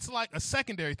 that's like a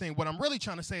secondary thing. What I'm really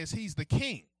trying to say is he's the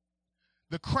king.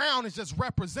 The crown is just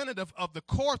representative of the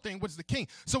core thing, which is the king.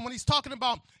 So when he's talking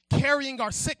about carrying our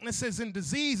sicknesses and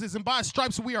diseases and by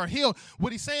stripes we are healed,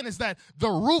 what he's saying is that the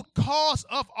root cause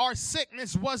of our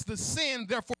sickness was the sin.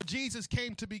 Therefore, Jesus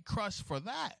came to be crushed for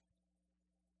that.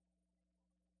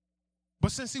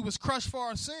 But since he was crushed for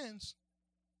our sins,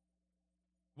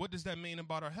 what does that mean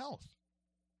about our health?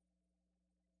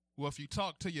 Well, if you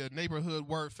talk to your neighborhood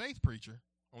word faith preacher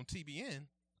on TBN,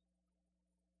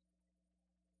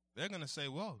 they're going to say,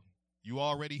 well, you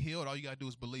already healed. All you got to do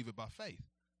is believe it by faith.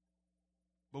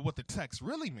 But what the text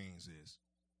really means is,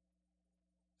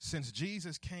 since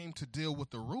Jesus came to deal with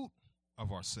the root of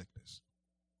our sickness,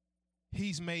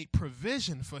 he's made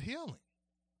provision for healing.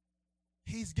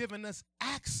 He's given us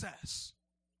access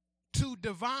to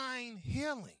divine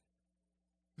healing.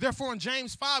 Therefore, in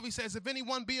James 5, he says, if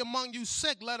anyone be among you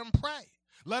sick, let him pray.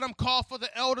 Let him call for the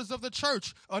elders of the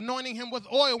church, anointing him with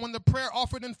oil when the prayer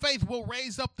offered in faith will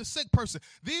raise up the sick person.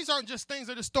 These aren't just things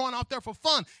that are just thrown out there for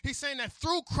fun. He's saying that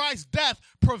through Christ's death,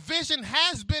 provision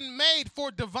has been made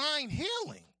for divine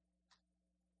healing.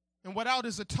 And without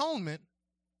his atonement,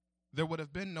 there would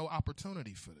have been no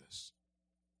opportunity for this.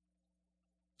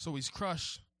 So he's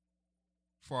crushed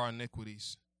for our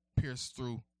iniquities, pierced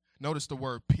through. Notice the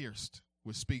word pierced,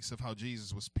 which speaks of how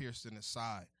Jesus was pierced in his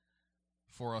side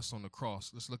for us on the cross.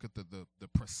 Let's look at the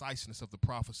preciseness of the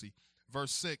prophecy.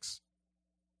 Verse 6,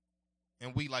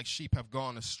 and we like sheep have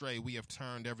gone astray. We have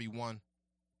turned every one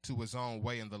to his own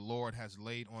way, and the Lord has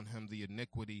laid on him the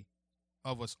iniquity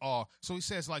of us all. So he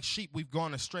says, like sheep, we've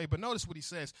gone astray. But notice what he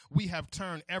says, we have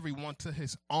turned everyone to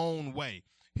his own way.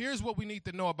 Here's what we need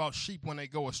to know about sheep when they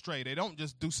go astray. They don't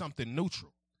just do something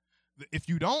neutral. If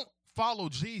you don't follow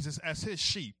Jesus as his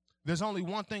sheep, there's only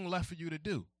one thing left for you to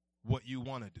do, what you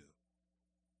want to do.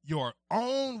 Your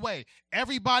own way.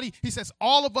 Everybody, he says,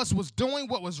 all of us was doing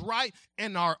what was right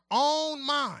in our own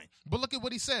mind. But look at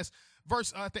what he says,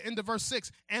 at the end of verse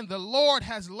 6, and the Lord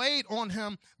has laid on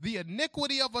him the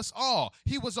iniquity of us all.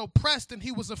 He was oppressed and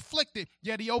he was afflicted,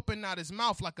 yet he opened not his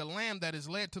mouth. Like a lamb that is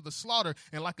led to the slaughter,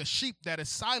 and like a sheep that is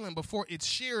silent before its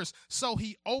shearers, so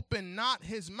he opened not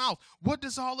his mouth. What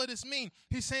does all of this mean?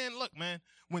 He's saying, look, man,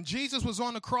 when Jesus was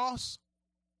on the cross,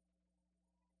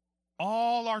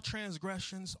 all our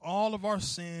transgressions, all of our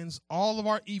sins, all of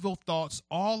our evil thoughts,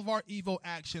 all of our evil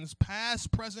actions,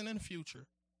 past, present, and future,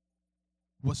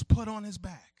 was put on his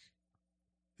back.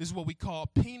 This is what we call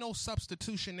penal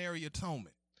substitutionary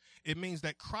atonement. It means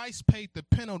that Christ paid the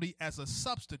penalty as a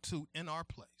substitute in our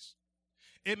place.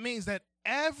 It means that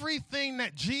everything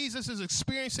that Jesus is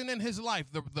experiencing in his life,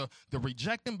 the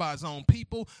rejecting by his own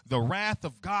people, the wrath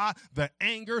of God, the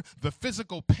anger, the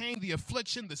physical pain, the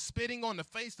affliction, the spitting on the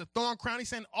face, the thorn crown, he's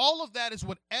saying all of that is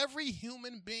what every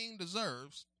human being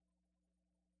deserves.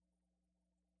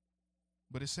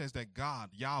 But it says that God,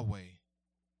 Yahweh,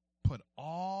 put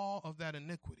all of that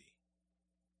iniquity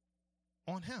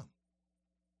on him.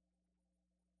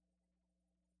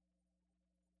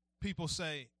 People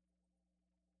say,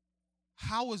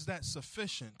 how is that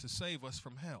sufficient to save us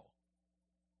from hell?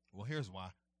 Well, here's why.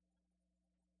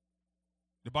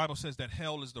 The Bible says that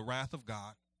hell is the wrath of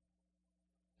God,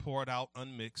 poured out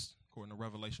unmixed, according to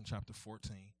Revelation chapter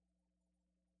 14.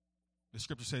 The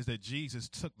scripture says that Jesus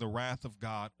took the wrath of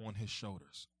God on his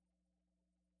shoulders.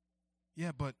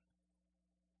 Yeah, but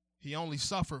he only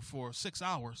suffered for 6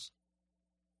 hours.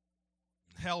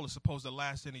 Hell is supposed to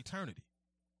last in eternity.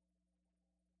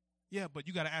 Yeah, but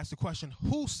you got to ask the question,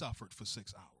 who suffered for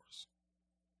 6 hours?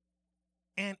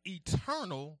 An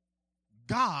eternal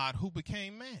God who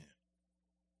became man.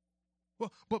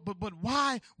 Well, but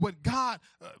why would God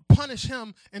punish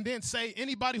him and then say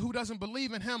anybody who doesn't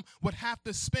believe in him would have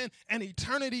to spend an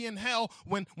eternity in hell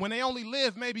when they only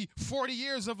live maybe 40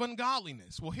 years of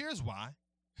ungodliness? Well, here's why.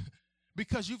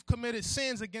 Because you've committed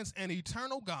sins against an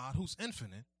eternal God who's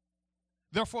infinite.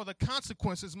 Therefore, the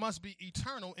consequences must be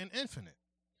eternal and infinite.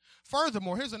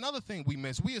 Furthermore, here's another thing we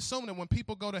miss. We assume that when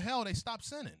people go to hell, they stop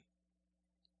sinning.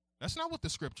 That's not what the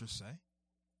scriptures say.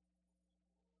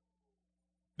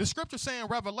 The scriptures say in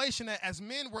Revelation that as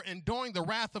men were enduring the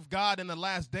wrath of God in the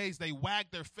last days, they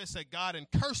wagged their fists at God and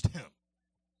cursed him.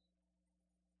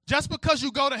 Just because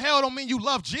you go to hell don't mean you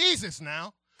love Jesus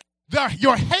now.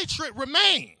 Your hatred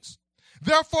remains.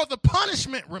 Therefore, the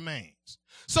punishment remains.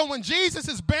 So when Jesus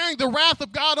is bearing the wrath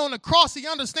of God on the cross, he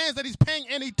understands that he's paying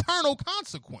an eternal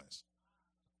consequence.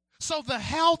 So the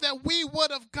hell that we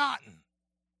would have gotten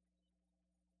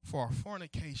for our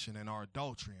fornication and our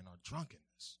adultery and our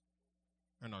drunkenness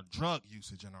and our drug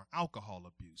usage and our alcohol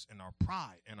abuse and our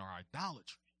pride and our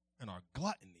idolatry and our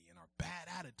gluttony and our bad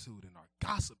attitude and our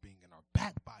gossiping and our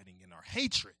backbiting and our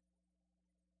hatred,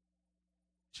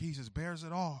 Jesus bears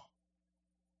it all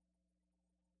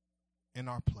in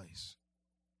our place.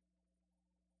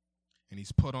 And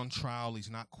he's put on trial. He's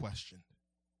not questioned.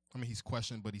 I mean, he's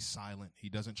questioned, but he's silent. He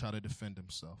doesn't try to defend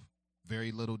himself.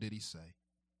 Very little did he say.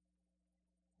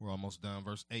 We're almost done.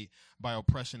 Verse 8, by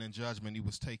oppression and judgment he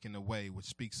was taken away, which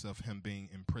speaks of him being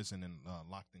imprisoned and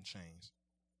locked in chains.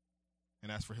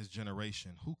 And as for his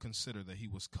generation, who considered that he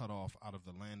was cut off out of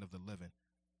the land of the living,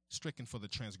 stricken for the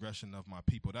transgression of my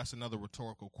people? That's another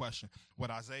rhetorical question. What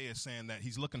Isaiah is saying, that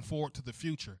he's looking forward to the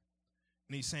future.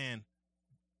 And he's saying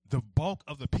the bulk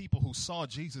of the people who saw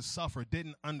Jesus suffer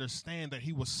didn't understand that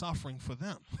he was suffering for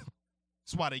them.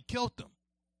 That's why they killed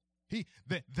him.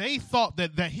 They thought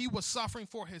that he was suffering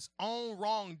for his own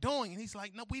wrongdoing. And he's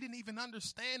like, no, we didn't even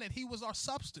understand that he was our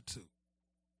substitute.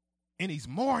 And he's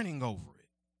mourning over it.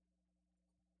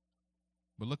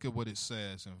 But look at what it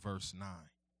says in verse 9.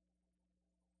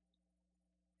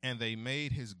 And they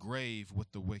made his grave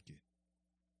with the wicked,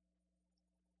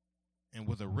 and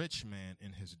with a rich man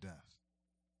in his death,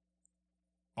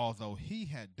 although he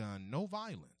had done no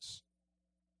violence,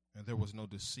 and there was no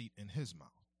deceit in his mouth.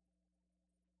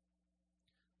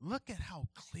 Look at how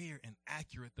clear and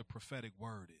accurate the prophetic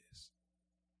word is.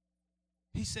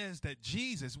 He says that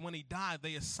Jesus, when he died,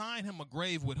 they assigned him a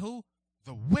grave with who?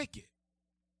 The wicked.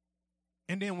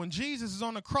 And then when Jesus is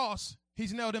on the cross,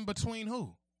 he's nailed in between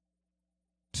who?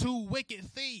 Two wicked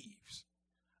thieves.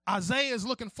 Isaiah is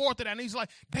looking forward to that, and he's like,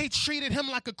 they treated him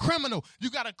like a criminal. You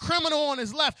got a criminal on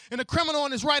his left and a criminal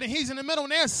on his right, and he's in the middle,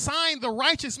 and they assigned the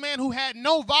righteous man who had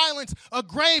no violence a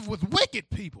grave with wicked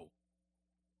people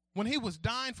when he was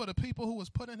dying for the people who was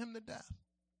putting him to death.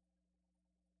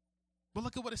 But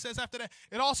look at what it says after that.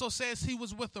 It also says he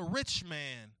was with a rich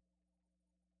man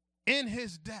in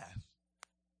his death.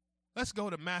 Let's go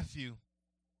to Matthew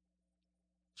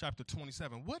chapter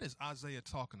 27. What is Isaiah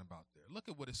talking about there? Look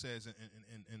at what it says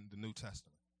in the New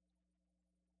Testament.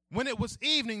 When it was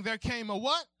evening, there came a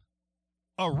what?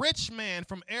 A rich man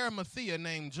from Arimathea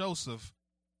named Joseph,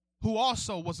 who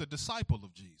also was a disciple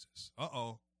of Jesus.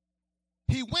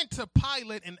 He went to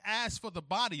Pilate and asked for the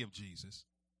body of Jesus.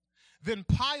 Then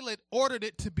Pilate ordered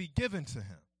it to be given to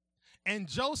him. And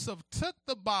Joseph took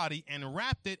the body and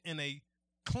wrapped it in a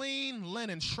clean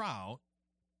linen shroud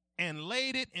and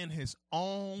laid it in his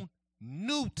own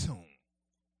new tomb,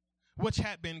 which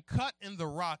had been cut in the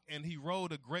rock, and he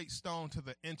rolled a great stone to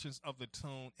the entrance of the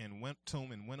tomb and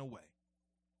went away.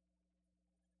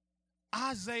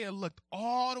 Isaiah looked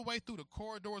all the way through the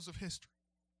corridors of history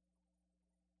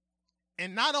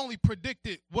and not only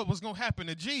predicted what was going to happen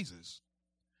to Jesus,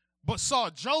 but saw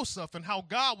Joseph and how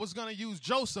God was going to use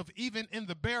Joseph even in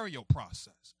the burial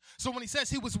process. So when he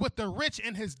says he was with the rich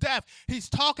in his death, he's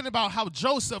talking about how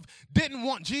Joseph didn't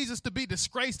want Jesus to be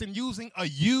disgraced in using a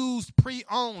used,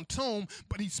 pre-owned tomb,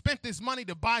 but he spent this money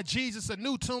to buy Jesus a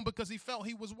new tomb because he felt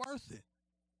he was worth it.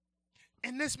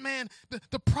 And this man,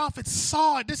 the prophet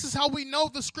saw it. This is how we know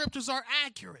the scriptures are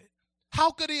accurate.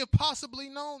 How could he have possibly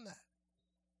known that?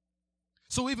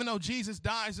 So even though Jesus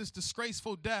dies this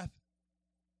disgraceful death,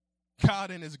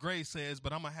 God in his grace says,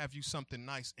 but I'm going to have you something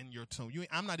nice in your tomb.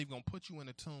 I'm not even going to put you in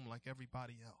a tomb like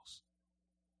everybody else.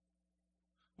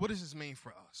 What does this mean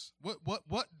for us?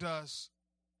 What does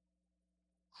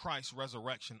Christ's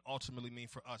resurrection ultimately mean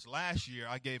for us? Last year,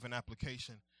 I gave an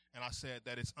application, and I said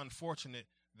that it's unfortunate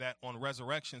that on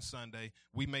Resurrection Sunday,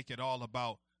 we make it all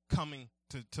about coming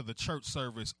to the church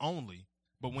service only.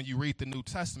 But when you read the New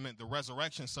Testament, the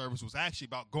resurrection service was actually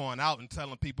about going out and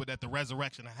telling people that the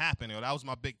resurrection had happened. That was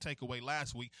my big takeaway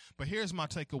last week. But here's my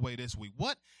takeaway this week.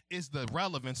 What is the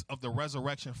relevance of the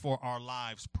resurrection for our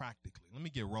lives practically? Let me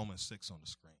get Romans 6 on the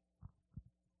screen.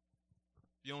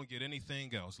 If you don't get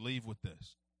anything else, leave with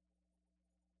this.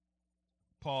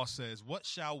 Paul says, what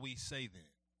shall we say then?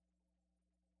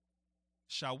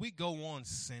 Shall we go on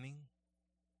sinning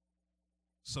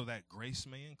so that grace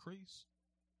may increase?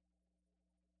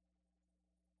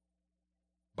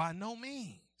 By no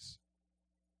means.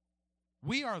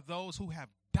 We are those who have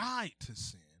died to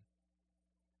sin.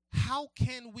 How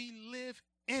can we live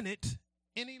in it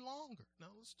any longer? No,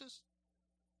 it's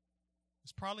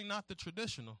probably not the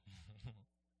traditional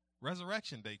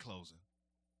Resurrection Day closing.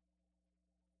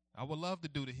 I would love to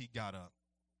do the He Got Up.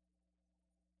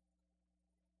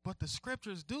 But the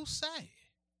scriptures do say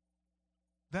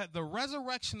that the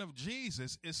resurrection of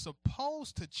Jesus is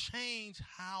supposed to change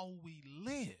how we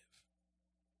live.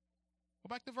 Go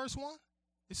back to verse 1.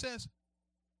 It says,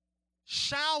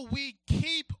 shall we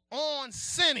keep on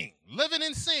sinning, living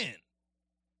in sin,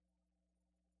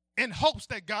 in hopes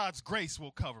that God's grace will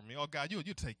cover me? Oh, God, you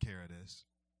take care of this.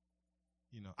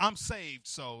 I'm saved,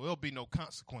 so there'll be no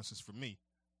consequences for me.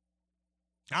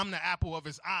 I'm the apple of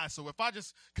his eye. So if I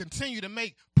just continue to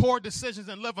make poor decisions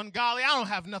and live ungodly, I don't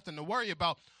have nothing to worry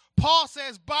about. Paul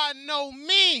says, by no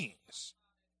means.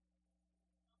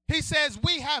 He says,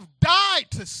 we have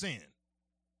died to sin.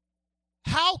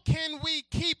 How can we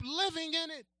keep living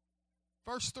in it?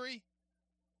 Verse 3.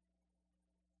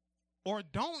 Or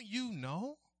don't you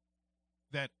know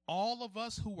that all of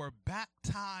us who were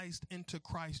baptized into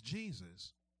Christ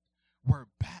Jesus were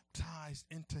baptized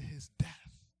into his death?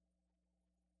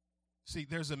 See,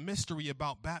 there's a mystery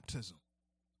about baptism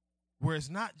where it's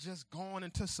not just going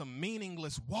into some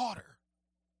meaningless water.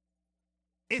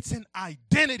 It's an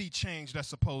identity change that's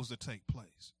supposed to take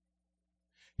place.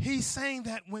 He's saying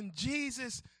that when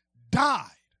Jesus died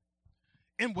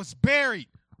and was buried,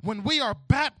 when we are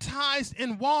baptized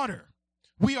in water,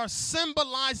 we are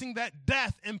symbolizing that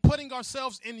death and putting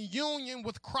ourselves in union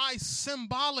with Christ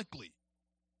symbolically.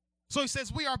 So he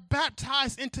says we are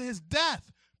baptized into his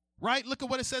death, right? Look at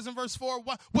what it says in verse 4.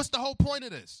 What's the whole point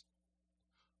of this?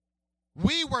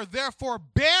 We were therefore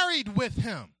buried with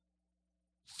him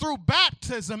through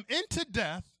baptism into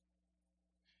death,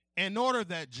 in order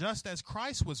that just as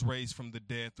Christ was raised from the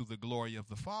dead through the glory of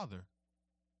the Father,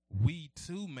 we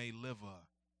too may live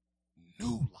a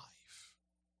new life.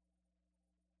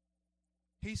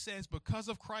 He says because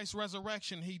of Christ's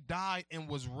resurrection, he died and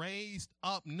was raised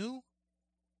up new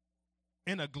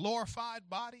in a glorified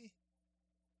body.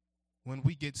 When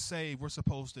we get saved, we're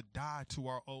supposed to die to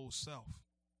our old self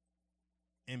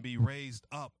and be raised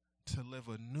up to live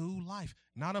a new life,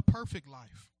 not a perfect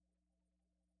life,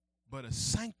 but a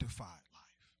sanctified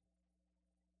life.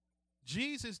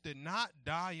 Jesus did not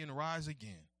die and rise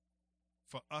again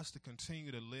for us to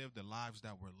continue to live the lives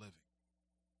that we're living.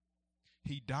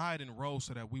 He died and rose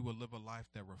so that we will live a life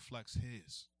that reflects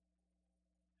his.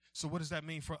 So what does that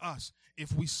mean for us?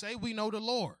 If we say we know the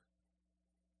Lord,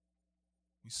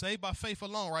 we save by faith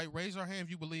alone, right? Raise our hand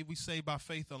if you believe we save by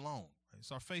faith alone.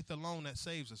 It's our faith alone that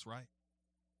saves us, right?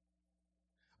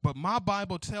 But my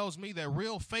Bible tells me that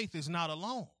real faith is not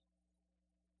alone.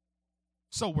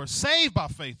 So we're saved by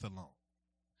faith alone.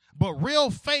 But real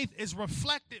faith is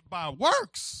reflected by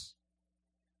works.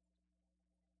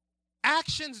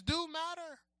 Actions do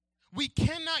matter. We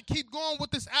cannot keep going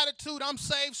with this attitude, I'm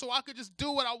saved so I could just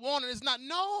do what I want, and it's not.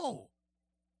 No.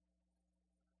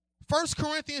 1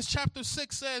 Corinthians chapter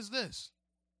 6 says this.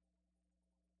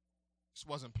 This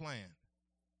wasn't planned,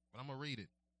 but I'm going to read it.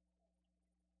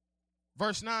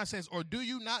 Verse 9 says, or do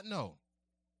you not know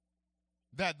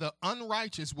that the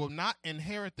unrighteous will not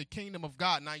inherit the kingdom of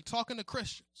God? Now, he's talking to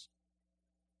Christians.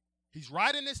 He's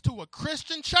writing this to a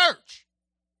Christian church.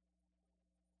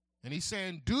 And he's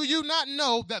saying, do you not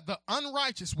know that the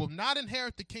unrighteous will not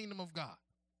inherit the kingdom of God?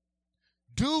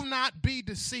 Do not be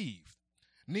deceived.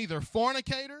 Neither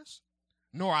fornicators,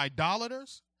 nor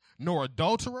idolaters, nor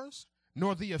adulterers,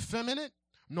 nor the effeminate,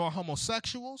 nor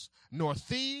homosexuals, nor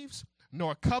thieves,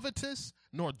 nor covetous,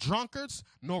 nor drunkards,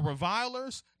 nor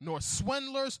revilers, nor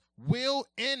swindlers will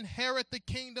inherit the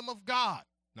kingdom of God.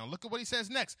 Now look at what he says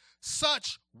next.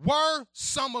 Such were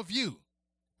some of you.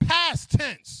 Past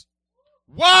tense.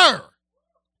 Were.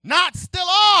 Not still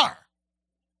are.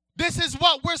 This is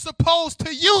what we're supposed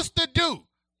to used to do.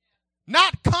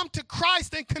 Not come to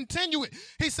Christ and continue it.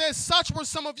 He says, such were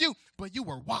some of you, but you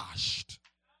were washed.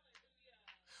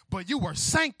 But you were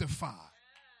sanctified.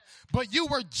 But you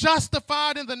were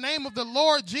justified in the name of the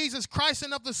Lord Jesus Christ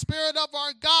and of the Spirit of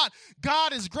our God.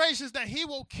 God is gracious that he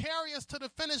will carry us to the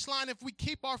finish line if we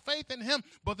keep our faith in him.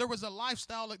 But there is a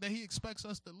lifestyle that he expects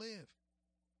us to live.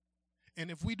 And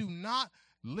if we do not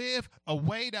live a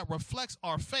way that reflects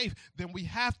our faith, then we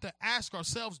have to ask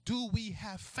ourselves, do we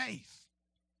have faith?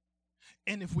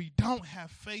 And if we don't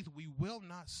have faith, we will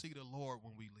not see the Lord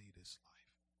when we leave this life.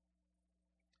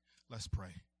 Let's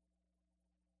pray.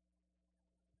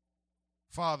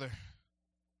 Father,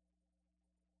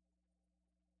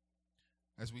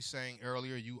 as we sang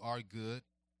earlier, you are good,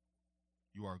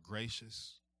 you are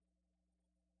gracious,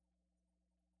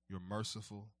 you're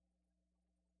merciful,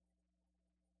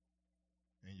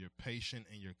 and you're patient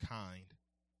and you're kind.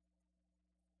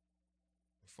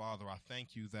 Father, I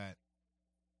thank you that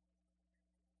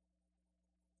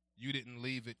you didn't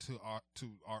leave it to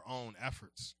our own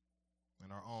efforts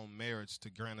and our own merits to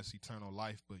grant us eternal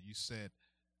life, but you said,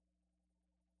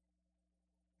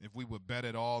 if we would bet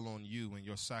it all on you and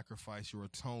your sacrifice, your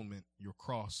atonement, your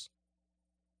cross,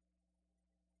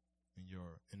 and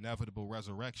your inevitable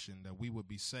resurrection, that we would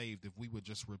be saved. If we would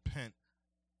just repent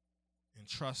and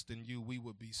trust in you, we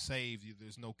would be saved.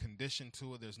 There's no condition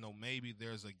to it. There's no maybe.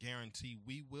 There's a guarantee.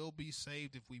 We will be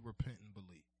saved if we repent and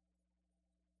believe.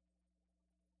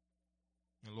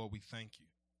 And Lord, we thank you.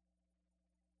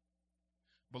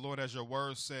 But Lord, as your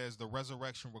word says, the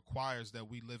resurrection requires that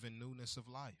we live in newness of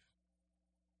life.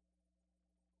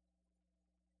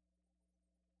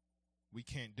 We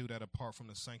can't do that apart from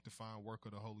the sanctifying work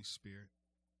of the Holy Spirit.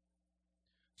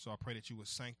 So I pray that you would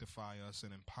sanctify us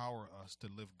and empower us to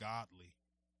live godly,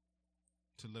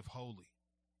 to live holy,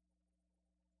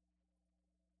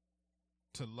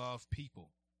 to love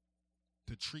people,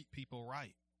 to treat people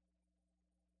right,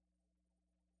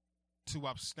 to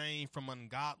abstain from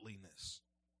ungodliness,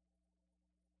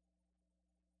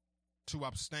 to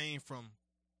abstain from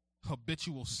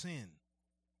habitual sin.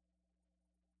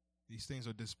 These things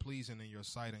are displeasing in your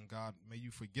sight, and God, may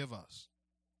you forgive us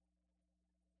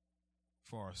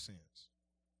for our sins.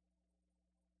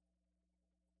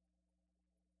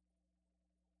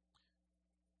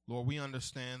 Lord, we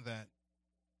understand that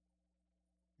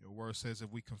your word says if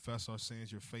we confess our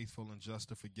sins, you're faithful and just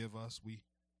to forgive us.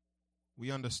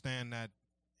 We understand that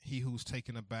he who's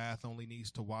taken a bath only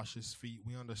needs to wash his feet.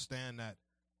 We understand that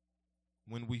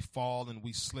when we fall and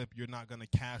we slip, you're not going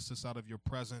to cast us out of your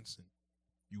presence, and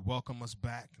you welcome us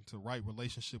back into right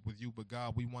relationship with you. But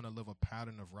God, we want to live a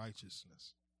pattern of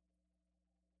righteousness,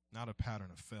 not a pattern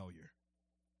of failure.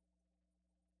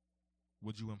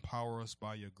 Would you empower us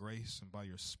by your grace and by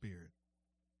your Spirit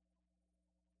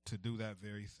to do that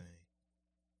very thing?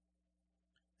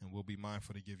 And we'll be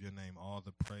mindful to give your name all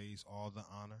the praise, all the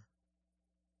honor,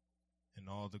 and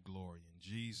all the glory. In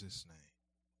Jesus'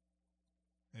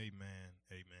 name, amen,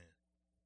 amen.